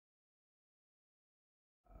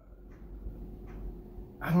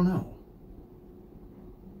I don't know.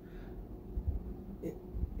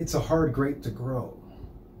 It's a hard grape to grow,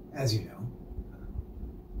 as you know.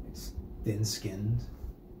 It's thin-skinned,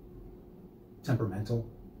 temperamental,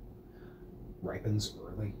 ripens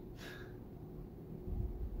early.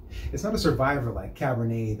 It's not a survivor like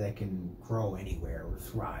Cabernet that can grow anywhere or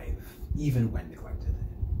thrive, even when neglected.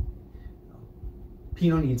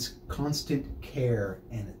 Pinot needs constant care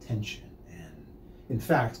and attention, and in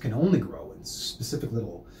fact can only grow in specific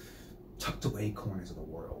little tucked away corners of the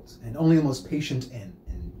world, and only the most patient and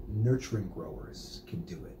nurturing growers can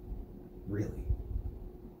do it, really.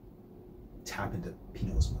 Tap into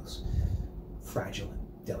Pinot's most fragile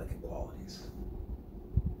and delicate qualities.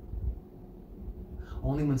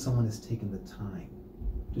 Only when someone has taken the time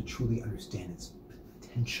to truly understand its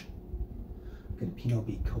potential can Pinot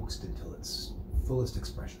be coaxed until its fullest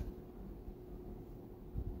expression.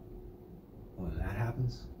 When that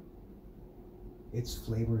happens, its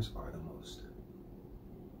flavors are the most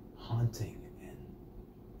haunting and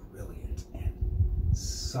brilliant and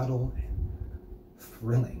subtle and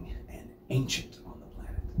thrilling and ancient on the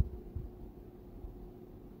planet.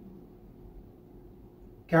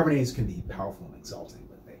 Cabernets can be powerful and exalting,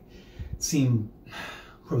 but they seem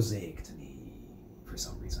prosaic to me for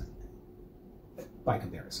some reason, by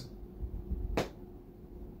comparison.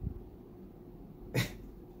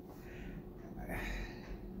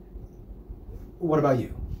 What about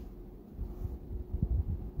you?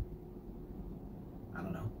 I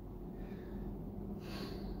don't know.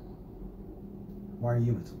 Why are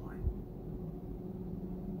you into wine?